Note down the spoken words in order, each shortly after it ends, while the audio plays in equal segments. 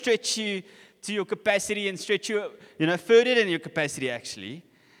stretch you to your capacity and stretch you, further than your capacity actually,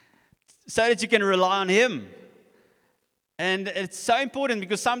 so that you can rely on Him. And it's so important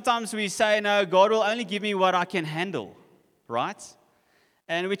because sometimes we say, no, God will only give me what I can handle, right?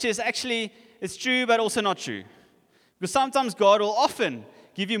 And which is actually, it's true, but also not true. Because sometimes God will often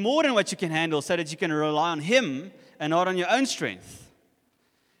give you more than what you can handle so that you can rely on Him and not on your own strength.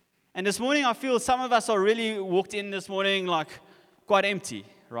 And this morning, I feel some of us are really walked in this morning like quite empty,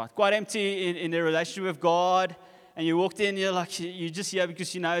 right? Quite empty in their relationship with God. And you walked in, you're like, you're just here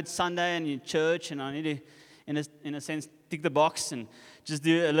because you know it's Sunday and you're in church and I need to, in a sense, tick the box and just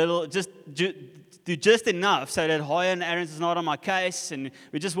do a little, do just enough so that Hoya and Aaron's is not on my case. And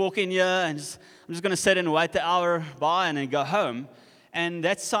we just walk in here and I'm just going to sit and wait the hour by and then go home. And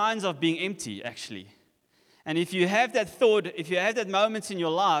that's signs of being empty, actually. And if you have that thought, if you have that moments in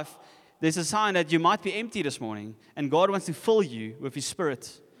your life, there's a sign that you might be empty this morning. And God wants to fill you with His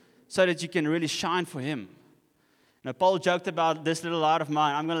Spirit so that you can really shine for Him. Now, Paul joked about this little light of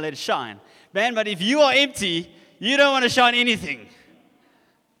mine. I'm going to let it shine. Man, but if you are empty, you don't want to shine anything.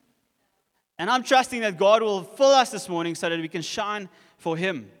 And I'm trusting that God will fill us this morning so that we can shine for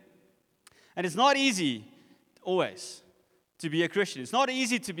Him. And it's not easy, always, to be a Christian. It's not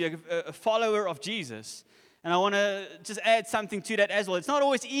easy to be a follower of Jesus. And I want to just add something to that as well. It's not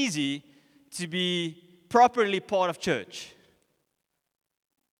always easy to be properly part of church.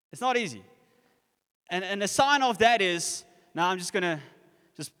 It's not easy. And a sign of that is, now I'm just going to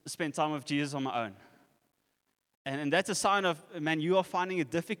just spend time with Jesus on my own. And that's a sign of, man, you are finding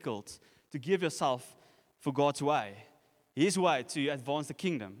it difficult to give yourself for God's way. His way to advance the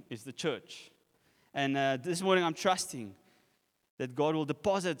kingdom is the church. And this morning I'm trusting that God will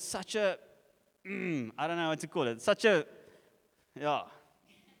deposit such a, I don't know what to call it, such a,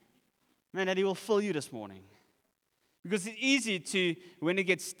 man, that He will fill you this morning. Because it's easy to, when it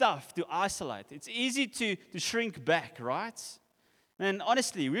gets tough, to isolate. It's easy to shrink back, right? And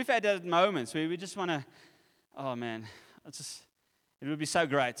honestly, we've had those moments where we just want to, oh man, it would be so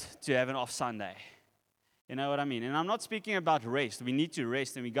great to have an off Sunday. You know what I mean? And I'm not speaking about rest. We need to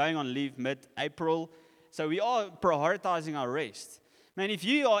rest, and we're going on leave mid-April. So we are prioritizing our rest. Man, if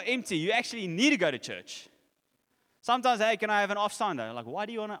you are empty, you actually need to go to church. Sometimes, hey, can I have an off Sunday? Like, why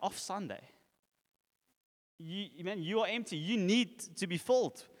do you want an off Sunday? You are empty. You need to be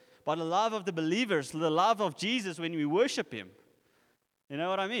filled by the love of the believers, the love of Jesus when we worship Him. You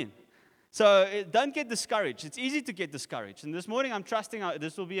know what I mean? So don't get discouraged. It's easy to get discouraged. And this morning I'm trusting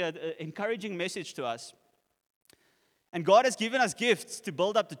this will be an encouraging message to us. And God has given us gifts to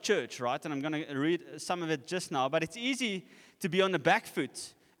build up the church, right? And I'm going to read some of it just now. But it's easy to be on the back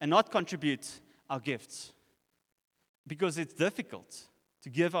foot and not contribute our gifts. Because it's difficult to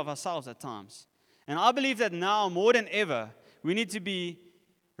give of ourselves at times. And I believe that now, more than ever, we need to be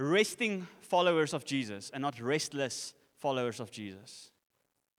resting followers of Jesus and not restless followers of Jesus.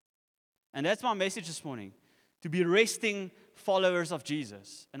 And that's my message this morning. To be resting followers of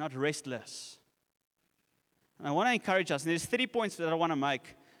Jesus and not restless. And I want to encourage us. And there's 3 points that I want to make.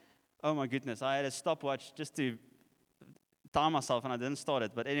 Oh my goodness, I had a stopwatch just to time myself and I didn't start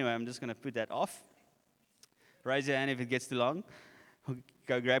it. But anyway, I'm just going to put that off. Raise your hand if it gets too long.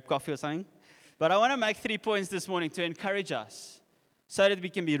 Go grab coffee or something. But I want to make 3 points this morning to encourage us so that we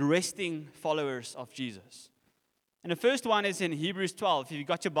can be resting followers of Jesus. And the first one is in Hebrews 12. If you've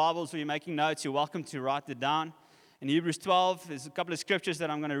got your Bibles or you're making notes, you're welcome to write it down. In Hebrews 12, there's a couple of scriptures that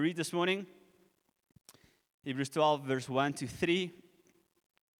I'm going to read this morning. Hebrews 12, verse 1 to 3.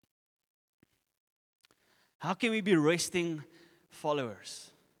 How can we be resting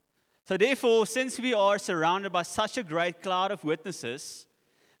followers? So therefore, since we are surrounded by such a great cloud of witnesses,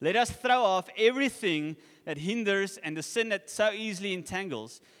 let us throw off everything that hinders and the sin that so easily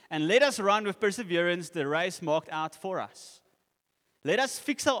entangles, and let us run with perseverance the race marked out for us. Let us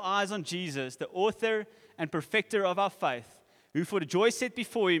fix our eyes on Jesus, the author and perfecter of our faith, who for the joy set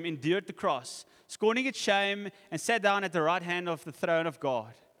before Him endured the cross, scorning its shame, and sat down at the right hand of the throne of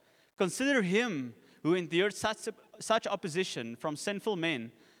God. Consider Him who endured such opposition from sinful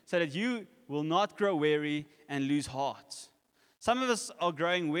men, so that you will not grow weary and lose heart. Some of us are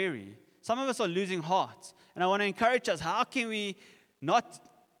growing weary. Some of us are losing heart. And I want to encourage us, how can we not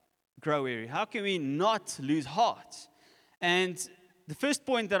grow weary? How can we not lose heart? And the first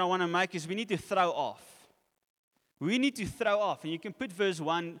point that I want to make is we need to throw off. We need to throw off. And you can put verse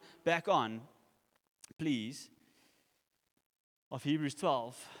 1 back on, please, of Hebrews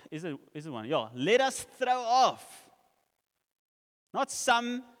 12. Is it one? Yeah. Let us throw off. Not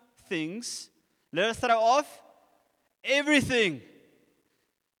some things. Let us throw off everything.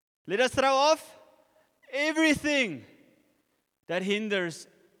 Let us throw off everything that hinders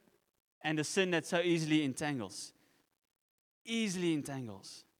and the sin that so easily entangles. Easily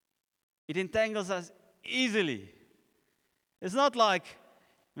entangles. It entangles us easily. It's not like,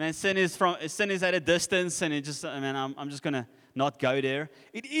 man, sin is at a distance, and I'm just gonna not go there.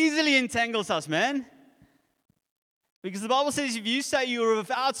 It easily entangles us, man. Because the Bible says if you say you're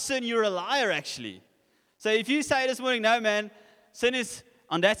without sin, you're a liar, actually. So if you say this morning, no, man, sin is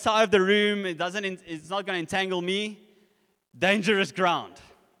on that side of the room, it's not going to entangle me, dangerous ground.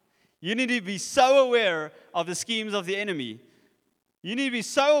 You need to be so aware of the schemes of the enemy. You need to be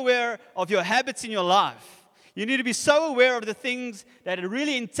so aware of your habits in your life. You need to be so aware of the things that it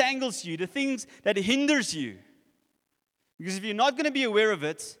really entangles you, the things that hinders you. Because if you're not going to be aware of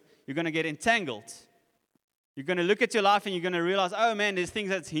it, you're going to get entangled. You're going to look at your life and you're going to realize, oh man, there's things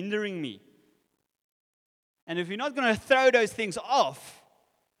that's hindering me. And if you're not going to throw those things off,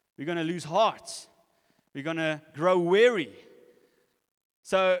 we're going to lose heart. We're going to grow weary.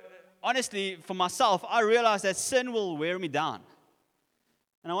 So, honestly, for myself, I realize that sin will wear me down.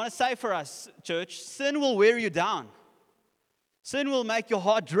 And I want to say for us, church, sin will wear you down. Sin will make your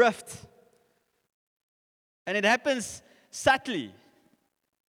heart drift. And it happens subtly.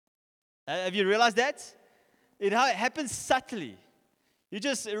 Have you realized that? It happens subtly. You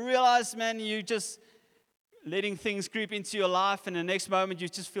just realize, man, you just letting things creep into your life, and the next moment you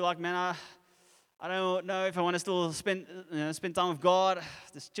just feel like, man, I don't know if I want to still spend time with God,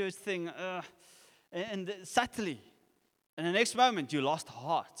 this church thing, and subtly. And the next moment you lost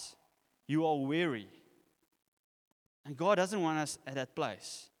heart. You are weary. And God doesn't want us at that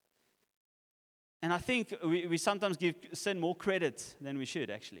place. And I think we sometimes give sin more credit than we should,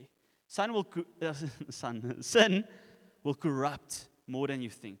 actually. Sin will corrupt more than you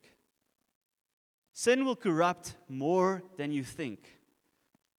think. Sin will corrupt more than you think.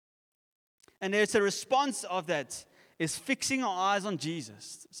 And there's a response of that is fixing our eyes on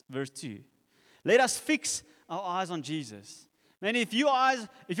Jesus. Verse 2. Let us fix our eyes on Jesus. Man, if your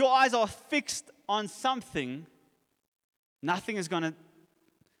eyes are fixed on something, nothing is going to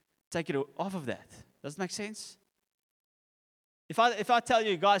take it off of that. Does it make sense? If I tell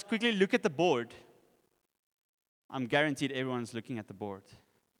you, guys, quickly look at the board, I'm guaranteed everyone's looking at the board.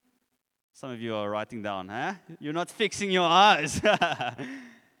 Some of you are writing down, huh? You're not fixing your eyes.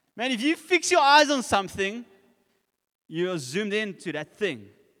 Man, if you fix your eyes on something, you're zoomed into that thing.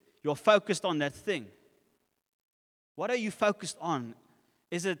 You're focused on that thing. What are you focused on?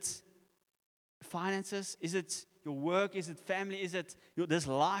 Is it finances? Is it your work? Is it family? Is it this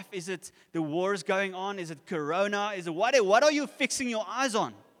life? Is it the wars going on? Is it Corona? Is it what are you fixing your eyes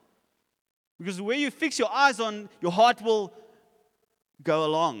on? Because where you fix your eyes on, your heart will go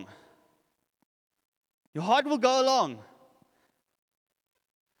along. Your heart will go along.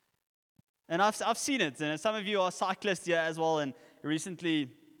 And I've seen it. And some of you are cyclists here as well. And recently,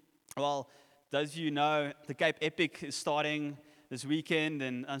 well, those of you know, the Cape Epic is starting this weekend.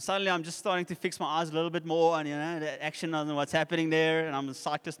 And suddenly I'm just starting to fix my eyes a little bit more on, the action on what's happening there. And I'm a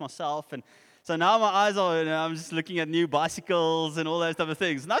cyclist myself. And so now my eyes are, I'm just looking at new bicycles and all those type of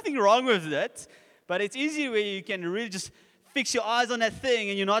things. Nothing wrong with that. But it's easy where you can really just fix your eyes on that thing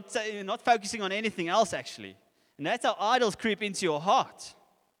and you're not focusing on anything else, actually. And that's how idols creep into your heart.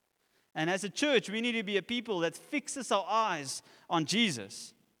 And as a church, we need to be a people that fixes our eyes on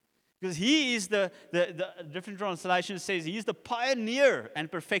Jesus. Because He is the different translations says, He is the pioneer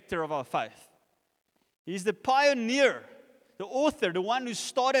and perfecter of our faith. He's the pioneer, the author, the one who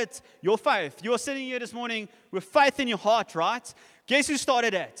started your faith. You're sitting here this morning with faith in your heart, right? Guess who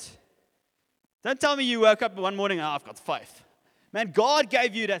started that? Don't tell me you woke up one morning, I've got faith. Man, God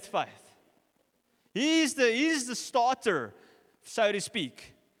gave you that faith. He's the starter, so to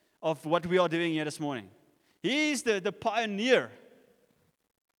speak, of what we are doing here this morning. He's the pioneer.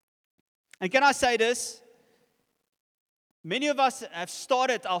 And can I say this? Many of us have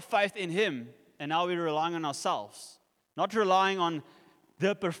started our faith in Him, and now we're relying on ourselves, not relying on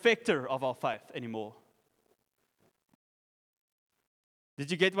the perfecter of our faith anymore. Did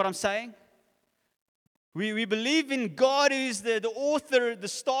you get what I'm saying? We believe in God who is the author, the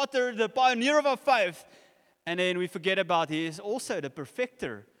starter, the pioneer of our faith, and then we forget about He is also the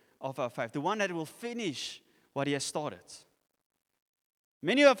perfecter of our faith, the one that will finish what He has started.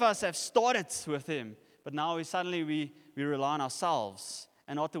 Many of us have started with Him, but now we rely on ourselves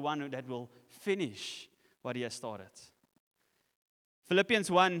and not the one that will finish what He has started.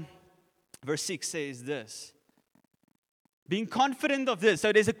 Philippians 1 verse 6 says this, being confident of this.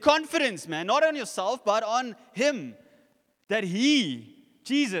 So there's a confidence, man, not on yourself, but on Him, that He,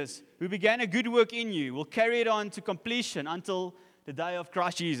 Jesus, who began a good work in you, will carry it on to completion until the day of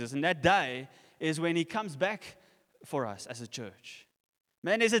Christ Jesus. And that day is when He comes back for us as a church.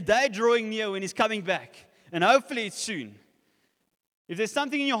 Man, there's a day drawing near when He's coming back. And hopefully it's soon. If there's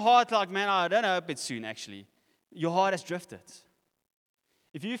something in your heart like, man, I don't hope it's soon actually. Your heart has drifted.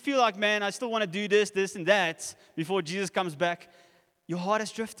 If you feel like, man, I still want to do this, this, and that before Jesus comes back, your heart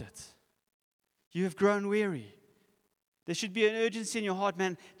has drifted. You have grown weary. There should be an urgency in your heart,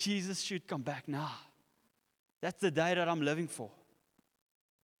 man. Jesus should come back now. That's the day that I'm living for.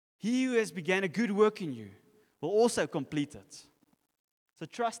 He who has begun a good work in you will also complete it. So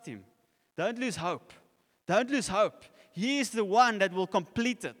trust Him. Don't lose hope. Don't lose hope. He is the one that will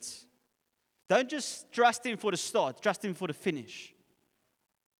complete it. Don't just trust Him for the start. Trust Him for the finish.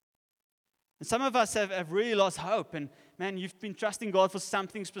 And some of us have really lost hope. And man, you've been trusting God for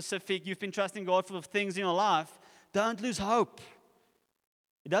something specific. You've been trusting God for things in your life. Don't lose hope.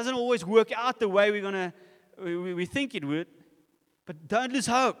 It doesn't always work out the way we think it would. But don't lose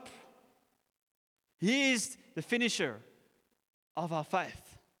hope. He is the finisher of our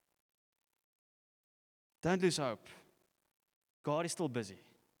faith. Don't lose hope. God is still busy.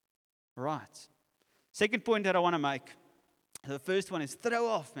 Right. Second point that I want to make. The first one is throw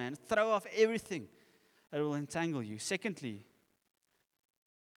off, man. Throw off everything that will entangle you. Secondly,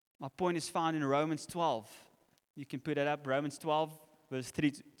 my point is found in Romans 12. You can put it up. Romans 12, verse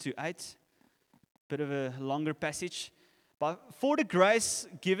 3 to 8. Bit of a longer passage. But for the grace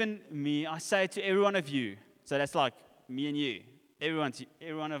given me, I say to every one of you. So that's like me and you. Every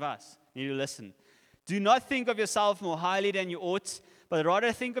one of us need to listen. Do not think of yourself more highly than you ought, but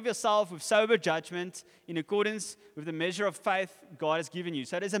rather think of yourself with sober judgment in accordance with the measure of faith God has given you.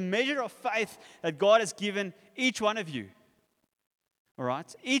 So there's a measure of faith that God has given each one of you. All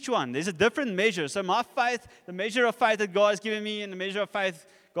right? Each one. There's a different measure. So my faith, the measure of faith that God has given me and the measure of faith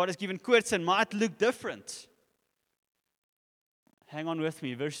God has given Koortsen might look different. Hang on with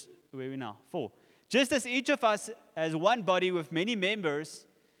me. Verse, where are we now? 4. Just as each of us has one body with many members,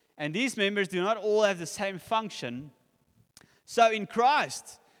 and these members do not all have the same function, so in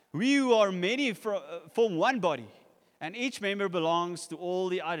Christ, we who are many form one body, and each member belongs to all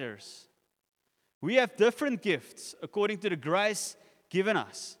the others. We have different gifts according to the grace given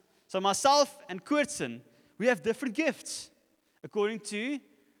us. So myself and Koortsen, we have different gifts according to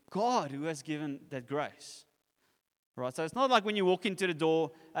God who has given that grace. Right? So it's not like when you walk into the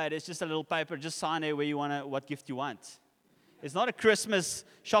door, there's just a little paper, just sign there where you what gift you want. It's not a Christmas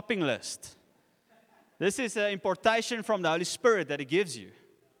shopping list. This is an importation from the Holy Spirit that He gives you.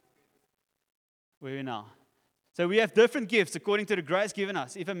 Where are we now? So we have different gifts according to the grace given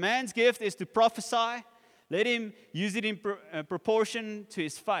us. If a man's gift is to prophesy, let him use it in proportion to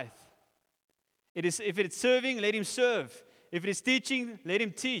his faith. If it is serving, let him serve. If it is teaching, let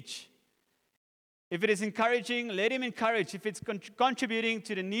him teach. If it is encouraging, let him encourage. If it's contributing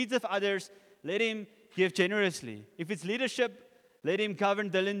to the needs of others, let him give generously. If it's leadership, let him govern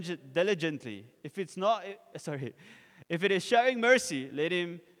diligently. If it is showing mercy, let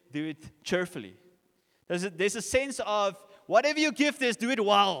him do it cheerfully. There's a sense of whatever your gift is, do it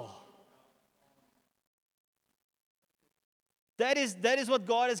well. That is what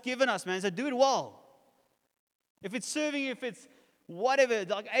God has given us, man. So do it well. If it's serving, if it's whatever,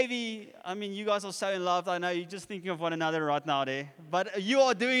 like AV, I mean, you guys are so in love. I know you're just thinking of one another right now there. But you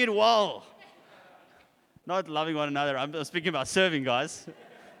are doing it well. Not loving one another. I'm speaking about serving, guys.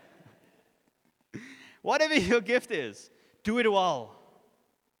 Whatever your gift is, do it well.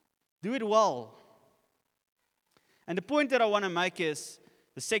 Do it well. And the point that I want to make is,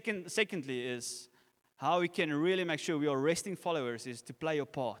 secondly, is how we can really make sure we are resting followers is to play your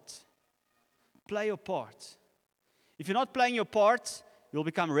part. Play your part. If you're not playing your part, you'll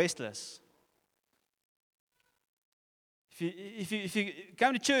become restless. If you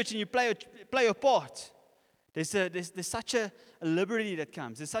come to church and you play your part, there's such a liberty that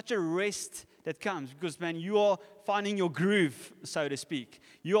comes. There's such a rest that comes because, man, you are finding your groove, so to speak.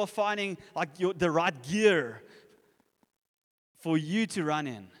 You are finding the right gear for you to run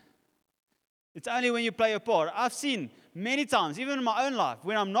in. It's only when you play your part. I've seen many times, even in my own life,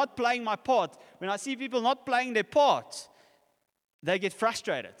 when I'm not playing my part, when I see people not playing their part, they get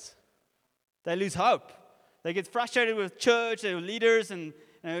frustrated. They lose hope. They get frustrated with church, their leaders, and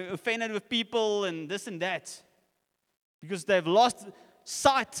offended with people, and this and that. Because they've lost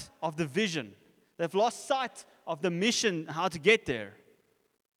sight of the vision. They've lost sight of the mission, how to get there.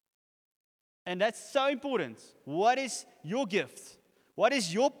 And that's so important. What is your gift? What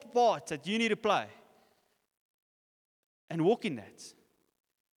is your part that you need to play? And walk in that.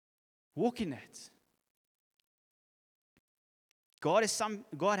 Walk in that. God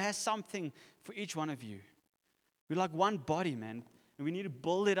has something for each one of you. We're like one body, man. And we need to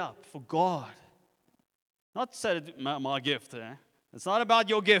build it up for God. Not so that my gift, It's not about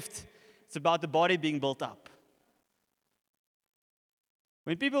your gift. It's about the body being built up.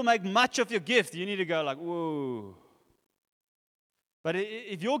 When people make much of your gift, you need to go like, whoa. But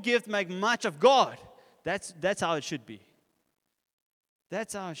if your gift make much of God, that's how it should be.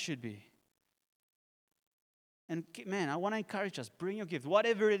 That's how it should be. And man, I want to encourage us, bring your gift,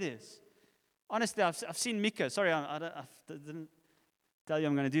 whatever it is. Honestly, I've seen Mika, sorry, I didn't tell you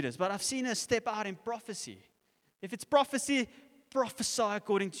I'm going to do this, but I've seen her step out in prophecy. If it's prophecy, prophesy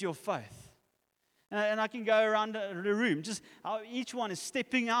according to your faith. And I can go around the room, just how each one is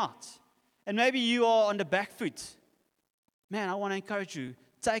stepping out. And maybe you are on the back foot. Man, I want to encourage you,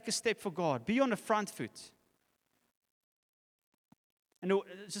 take a step for God. Be on the front foot. And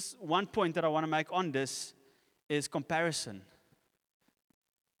just one point that I want to make on this is comparison.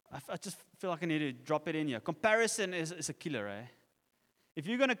 I just feel like I need to drop it in here. Comparison is a killer, eh? If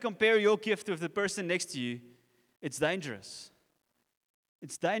you're going to compare your gift with the person next to you, it's dangerous.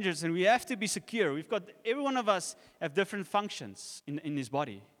 It's dangerous, and we have to be secure. Every one of us have different functions in his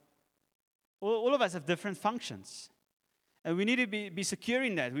body. All of us have different functions. And we need to be secure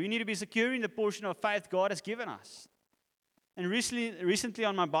in that. We need to be secure in the portion of faith God has given us. And recently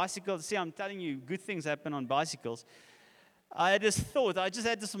on my bicycle, see, I'm telling you, good things happen on bicycles. I had this thought, I just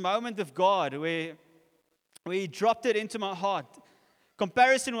had this moment of God where He dropped it into my heart.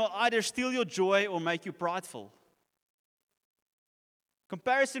 Comparison will either steal your joy or make you prideful.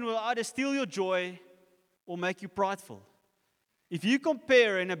 Comparison will either steal your joy or make you prideful. If you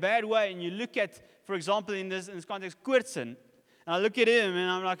compare in a bad way and you look at, for example, in this context, Koertsen, and I look at him and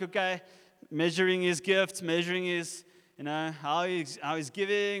I'm like, okay, measuring his gifts, measuring his, how he's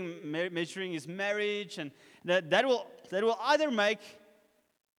giving, measuring his marriage, and that will either make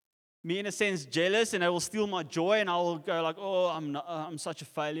me in a sense jealous, and it will steal my joy, and I will go like, oh, I'm such a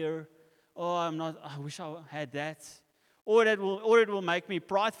failure. Oh, I wish I had that. Or it will make me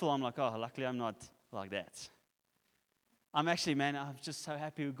prideful. I'm like, oh, luckily I'm not like that. I'm just so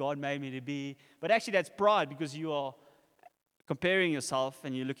happy who God made me to be. But actually that's pride, because you are comparing yourself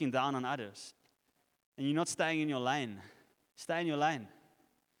and you're looking down on others. And you're not staying in your lane. Stay in your lane.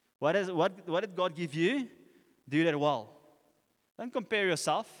 What did God give you? Do that well. Don't compare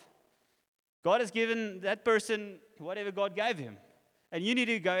yourself. God has given that person whatever God gave him. And you need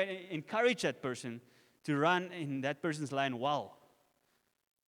to go and encourage that person to run in that person's lane well.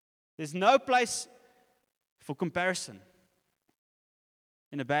 There's no place for comparison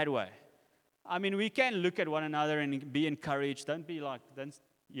in a bad way. I mean, we can look at one another and be encouraged. Don't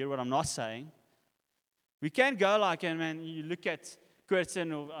hear what I'm not saying. We can go like, and man, you look at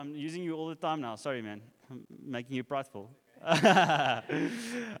Koertsen, or I'm using you all the time now. Sorry, man. I'm making you prideful.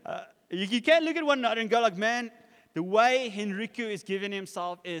 You can look at one another and go like, man, the way Henrico is giving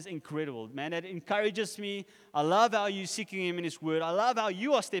himself is incredible. Man, that encourages me. I love how you're seeking Him in His Word. I love how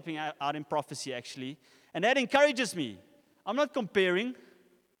you are stepping out in prophecy, actually. And that encourages me. I'm not comparing.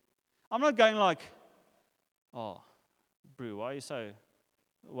 I'm not going like, oh, bro, why are you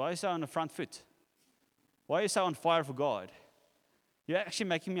so on the front foot? Why are you so on fire for God? You're actually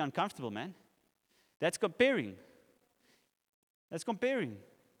making me uncomfortable, man. That's comparing.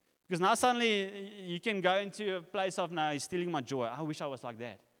 Because now suddenly you can go into a place of, now he's stealing my joy. I wish I was like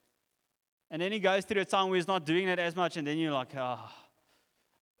that. And then he goes through a time where he's not doing that as much, and then you're like,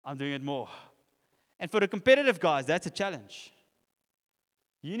 I'm doing it more. And for the competitive guys, that's a challenge.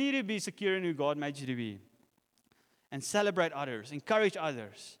 You need to be secure in who God made you to be. And celebrate others, encourage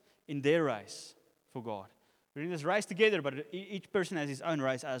others in their race for God. We're in this race together, but each person has his own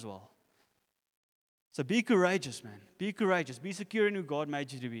race as well. So be courageous, man. Be courageous. Be secure in who God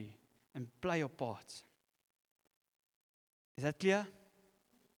made you to be. And play your part. Is that clear?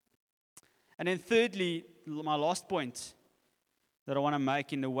 And then thirdly, my last point that I want to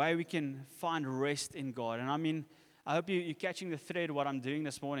make in the way we can find rest in God. And I mean, I hope you're catching the thread of what I'm doing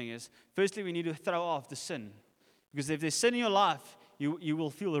this morning is, firstly, we need to throw off the sin. Because if there's sin in your life, you will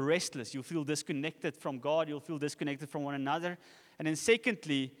feel restless. You'll feel disconnected from God. You'll feel disconnected from one another. And then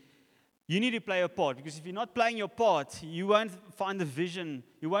secondly, you need to play a part, because if you're not playing your part, you won't find the vision,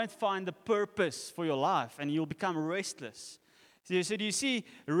 you won't find the purpose for your life, and you'll become restless. So do you see,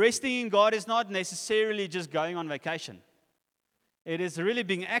 resting in God is not necessarily just going on vacation. It is really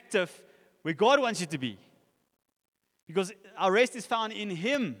being active where God wants you to be. Because our rest is found in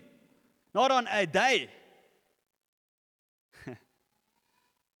Him, not on a day.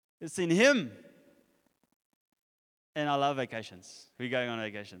 It's in Him. And I love vacations. We're going on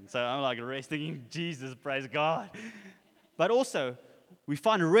vacation. So I'm like resting in Jesus, praise God. But also, we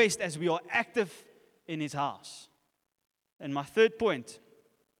find rest as we are active in His house. And my third point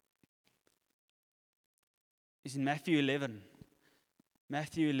is in Matthew 11.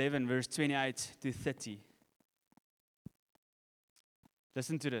 Matthew 11, verse 28 to 30.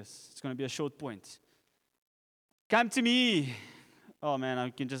 Listen to this. It's going to be a short point. Come to me. Oh man, I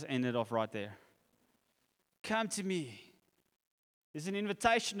can just end it off right there. Come to me. There's an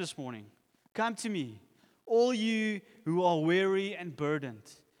invitation this morning. Come to me, all you who are weary and burdened,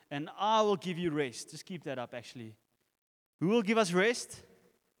 and I will give you rest. Just keep that up, actually. Who will give us rest?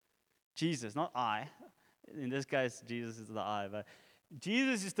 Jesus, not I. In this case, Jesus is the I, but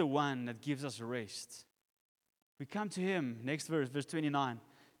Jesus is the one that gives us rest. We come to him. Next verse, verse 29.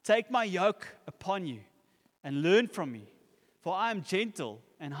 Take my yoke upon you and learn from me, for I am gentle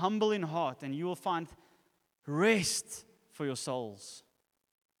and humble in heart, and you will find rest for your souls.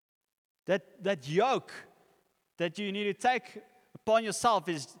 That yoke that you need to take upon yourself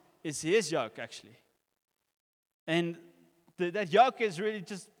is his yoke, actually. And that yoke is really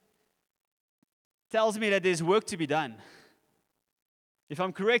just tells me that there's work to be done. If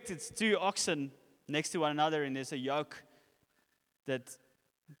I'm correct, it's two oxen next to one another, and there's a yoke that,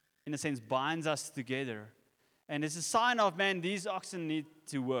 in a sense, binds us together. And it's a sign of, man, these oxen need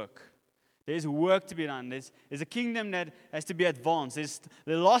to work. There's work to be done. There's a kingdom that has to be advanced. There's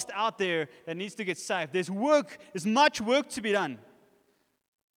the lost out there that needs to get saved. There's much work to be done.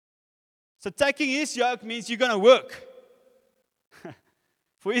 So taking his yoke means you're going to work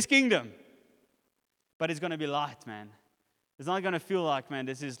for his kingdom. But it's going to be light, man. It's not going to feel like, man,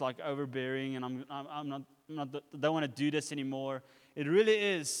 this is like overbearing and I don't want to do this anymore. It really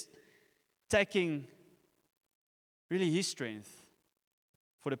is taking really his strength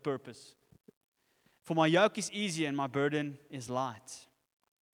for the purpose. For my yoke is easy and my burden is light.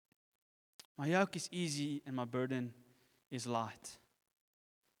 My yoke is easy and my burden is light.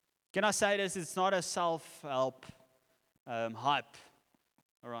 Can I say this? It's not a self-help hype.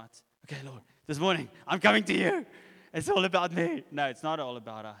 All right. Okay, Lord, this morning, I'm coming to you. It's all about me. No, it's not all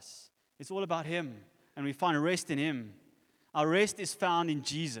about us. It's all about him. And we find rest in him. Our rest is found in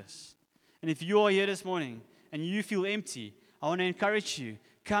Jesus. And if you are here this morning and you feel empty, I want to encourage you,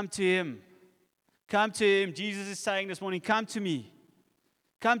 come to him. Come to him. Jesus is saying this morning, come to me.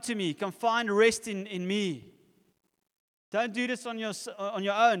 Come to me. Come find rest in me. Don't do this on your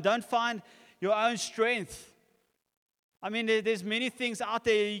own. Don't find your own strength. I mean, there's many things out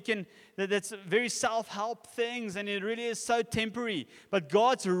there that's very self-help things, and it really is so temporary. But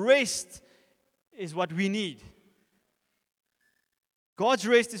God's rest is what we need. God's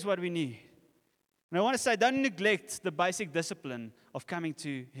rest is what we need. And I want to say, don't neglect the basic discipline of coming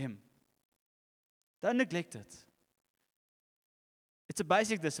to him. Don't neglect it. It's a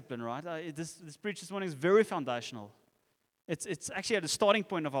basic discipline, right? This preach this morning is very foundational. It's actually at the starting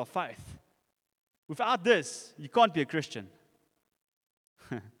point of our faith. Without this, you can't be a Christian.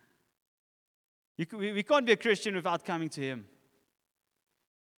 We can't be a Christian without coming to him.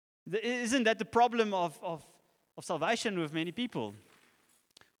 Isn't that the problem of salvation with many people?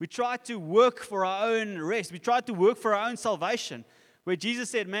 We try to work for our own rest. We try to work for our own salvation. Where Jesus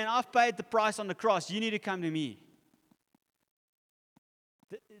said, man, I've paid the price on the cross. You need to come to me.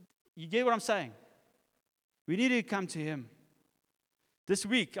 You get what I'm saying? We need to come to him. This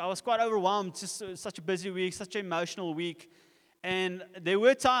week, I was quite overwhelmed. Just such a busy week, such an emotional week. And there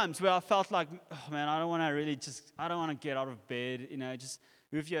were times where I felt like, oh man, I don't want to get out of bed. Just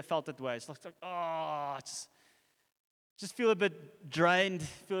who of you have felt that way? It's like just feel a bit drained,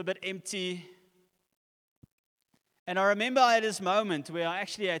 feel a bit empty. And I remember I had this moment where I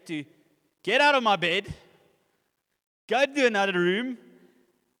actually had to get out of my bed, go to another room,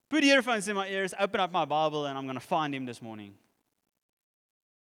 put earphones in my ears, open up my Bible, and I'm going to find him this morning.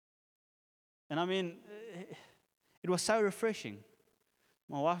 And I mean, it was so refreshing.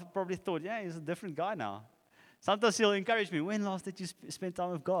 My wife probably thought, yeah, he's a different guy now. Sometimes he'll encourage me, when last did you spend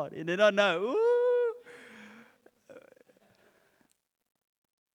time with God? And then I know, ooh.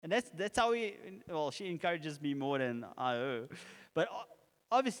 And that's how she encourages me more than I owe. But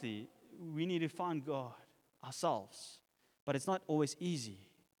obviously, we need to find God ourselves. But it's not always easy.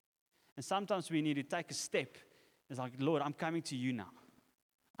 And sometimes we need to take a step. It's like, Lord, I'm coming to you now.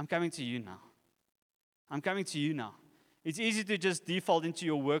 I'm coming to you now. I'm coming to you now. It's easy to just default into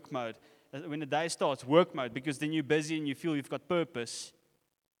your work mode. When the day starts, work mode, because then you're busy and you feel you've got purpose.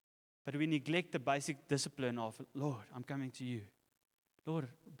 But we neglect the basic discipline of, Lord, I'm coming to you. Lord,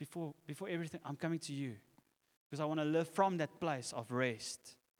 before everything, I'm coming to you. Because I want to live from that place of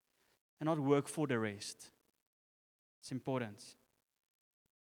rest and not work for the rest. It's important.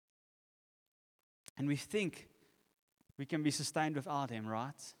 And we think we can be sustained without him,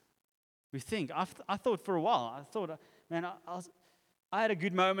 right? We think. I thought for a while, man, I had a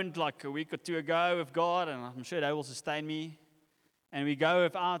good moment like a week or two ago with God, and I'm sure that will sustain me. And we go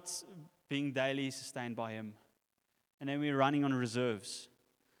without being daily sustained by Him. And then we're running on reserves.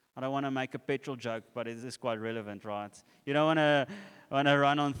 I don't want to make a petrol joke, but it is quite relevant, right? You don't want to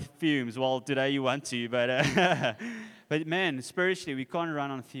run on fumes. Well, today you want to, but but man, spiritually, we can't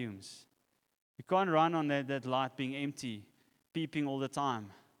run on fumes. We can't run on that light being empty, beeping all the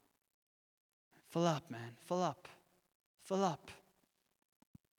time. Fill up, man. Fill up. Fill up.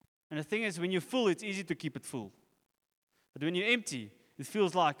 And the thing is, when you're full, it's easy to keep it full. But when you're empty, it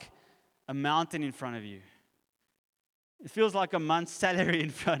feels like a mountain in front of you. It feels like a month's salary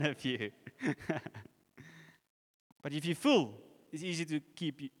in front of you. But if you're full, it's easy to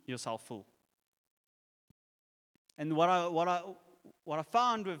keep yourself full. And what I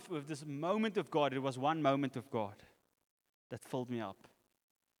found with this moment of God, it was one moment of God that filled me up.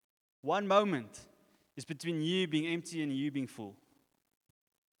 One moment is between you being empty and you being full.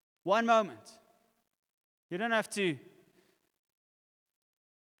 One moment. You don't have to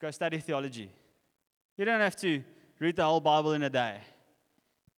go study theology. You don't have to read the whole Bible in a day.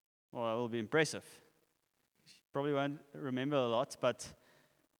 Well, it will be impressive. You probably won't remember a lot, but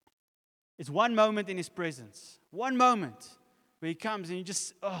it's one moment in His presence. One moment where He comes and you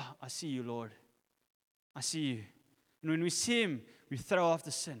just, I see you, Lord. I see you. And when we see Him, we throw off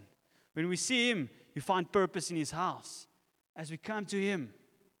the sin. When we see Him, we find purpose in His house. As we come to Him,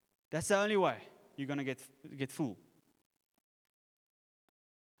 that's the only way you're going to get full.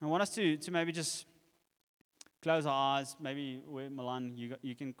 I want us to maybe just close our eyes. Maybe, Milan,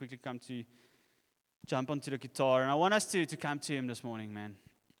 you can quickly jump onto the guitar. And I want us to come to Him this morning, man.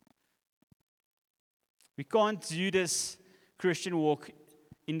 We can't do this Christian walk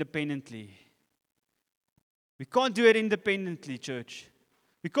independently. We can't do it independently, church.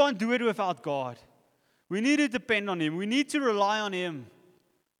 We can't do it without God. We need to depend on Him. We need to rely on Him.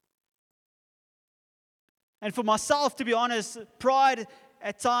 And for myself, to be honest, pride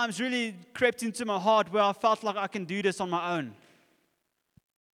at times really crept into my heart where I felt like I can do this on my own.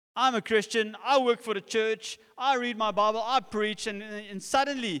 I'm a Christian, I work for the church, I read my Bible, I preach, and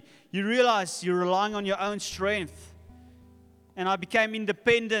suddenly you realize you're relying on your own strength. And I became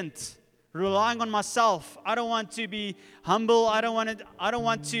independent, relying on myself. I don't want to be humble, I don't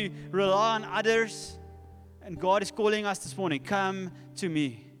want to rely on others. And God is calling us this morning, come to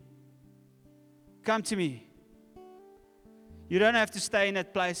me. Come to me. You don't have to stay in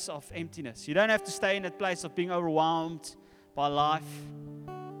that place of emptiness. You don't have to stay in that place of being overwhelmed by life.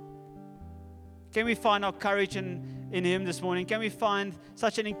 Can we find our courage in Him this morning? Can we find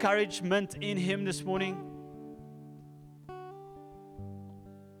such an encouragement in Him this morning?